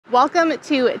Welcome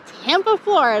to Tampa,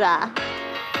 Florida.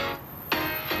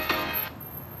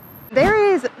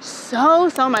 There is so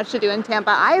much to do in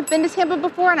Tampa. I've been to Tampa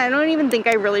before and I don't even think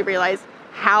I really realized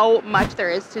how much there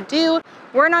is to do.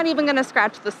 We're not even gonna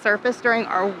scratch the surface during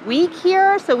our week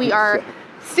here, so we are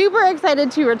super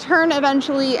excited to return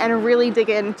eventually and really dig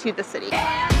into the city.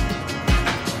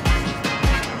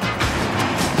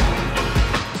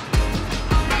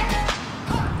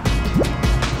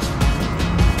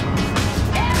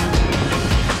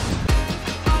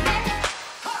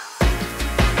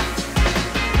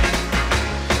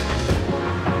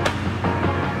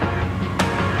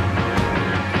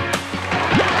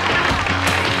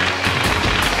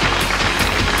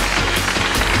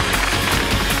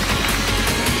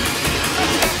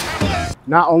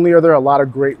 Not only are there a lot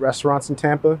of great restaurants in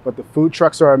Tampa, but the food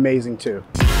trucks are amazing too.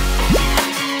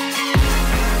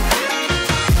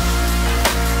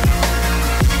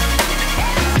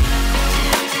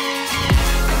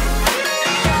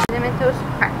 Cinnamon Toast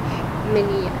Crunch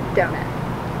mini donut.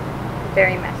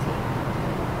 Very messy.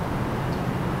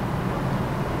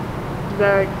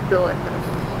 Very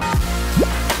delicious.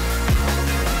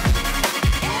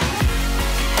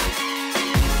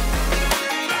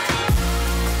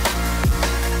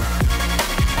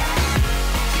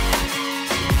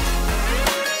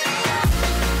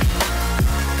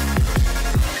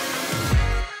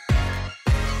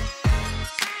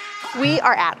 We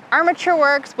are at Armature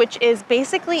Works, which is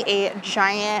basically a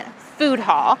giant food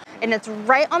hall, and it's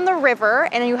right on the river,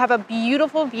 and you have a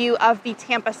beautiful view of the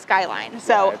Tampa skyline.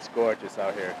 So yeah, it's gorgeous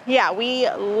out here. Yeah, we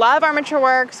love Armature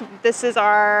Works. This is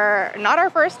not our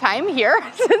first time here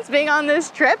since being on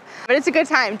this trip, but it's a good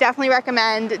time. Definitely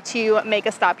recommend to make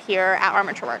a stop here at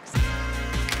Armature Works.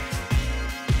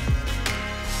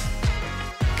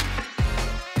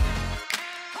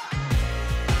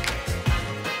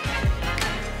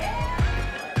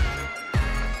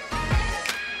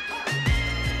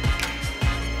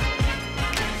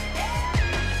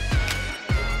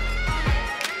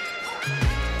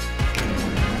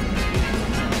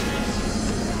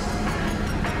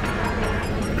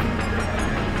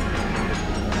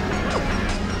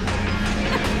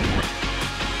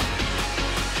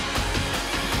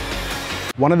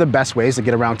 One of the best ways to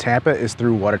get around Tampa is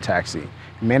through water taxi. It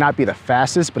may not be the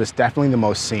fastest, but it's definitely the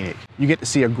most scenic. You get to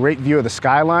see a great view of the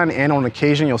skyline, and on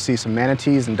occasion you'll see some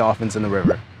manatees and dolphins in the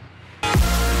river.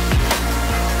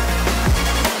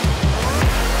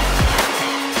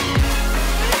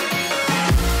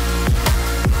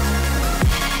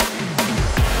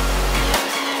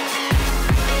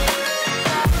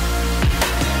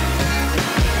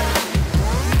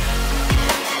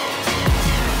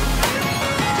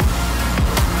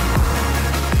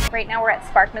 Right now we're at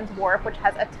Sparkman's Wharf, which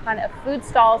has a ton of food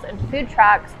stalls and food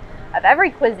trucks of every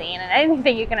cuisine and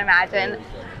anything you can imagine.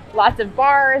 Lots of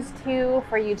bars too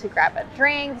for you to grab a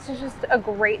drink. This is just a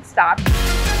great stop.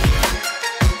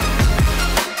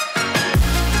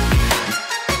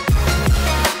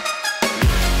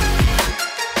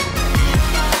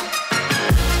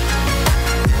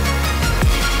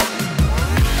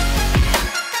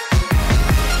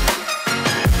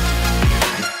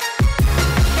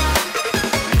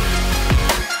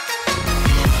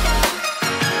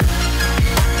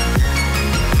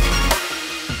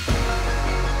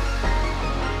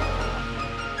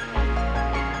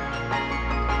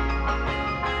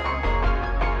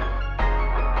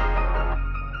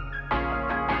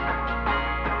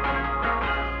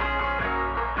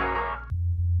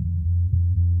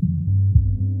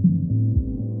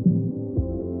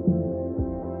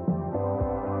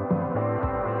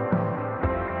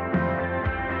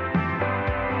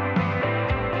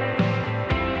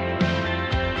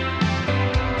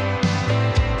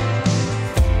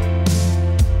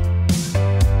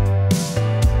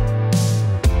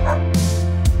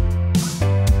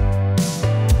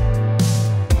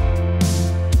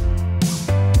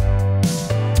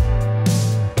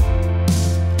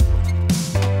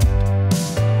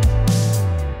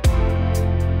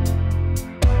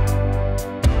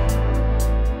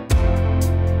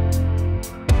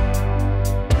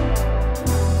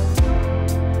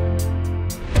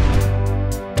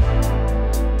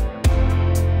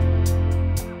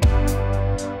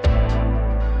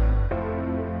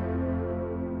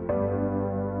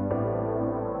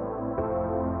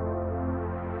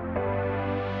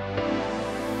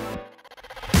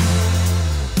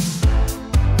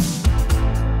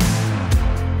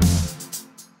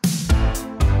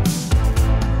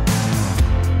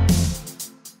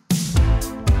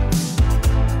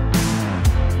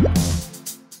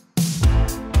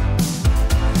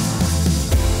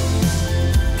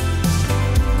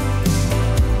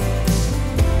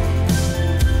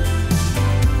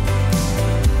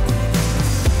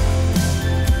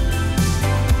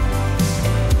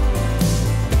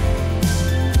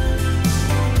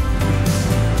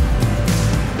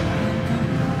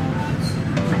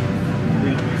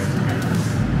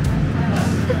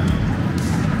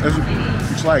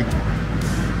 It's like,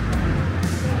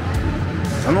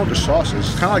 I don't know what the sauce is.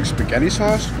 It's kind of like spaghetti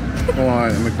sauce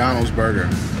on a McDonald's burger,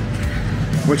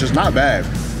 which is not bad.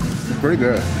 It's pretty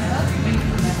good.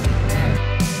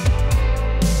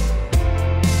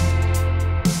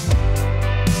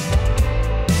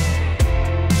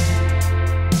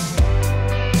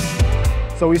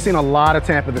 So we've seen a lot of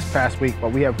Tampa this past week,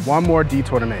 but we have one more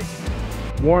detour to make.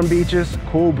 Warm beaches,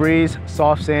 cool breeze,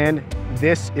 soft sand.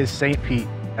 This is St. Pete.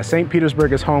 St.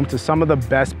 Petersburg is home to some of the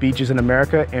best beaches in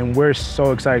America, and we're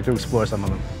so excited to explore some of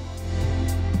them.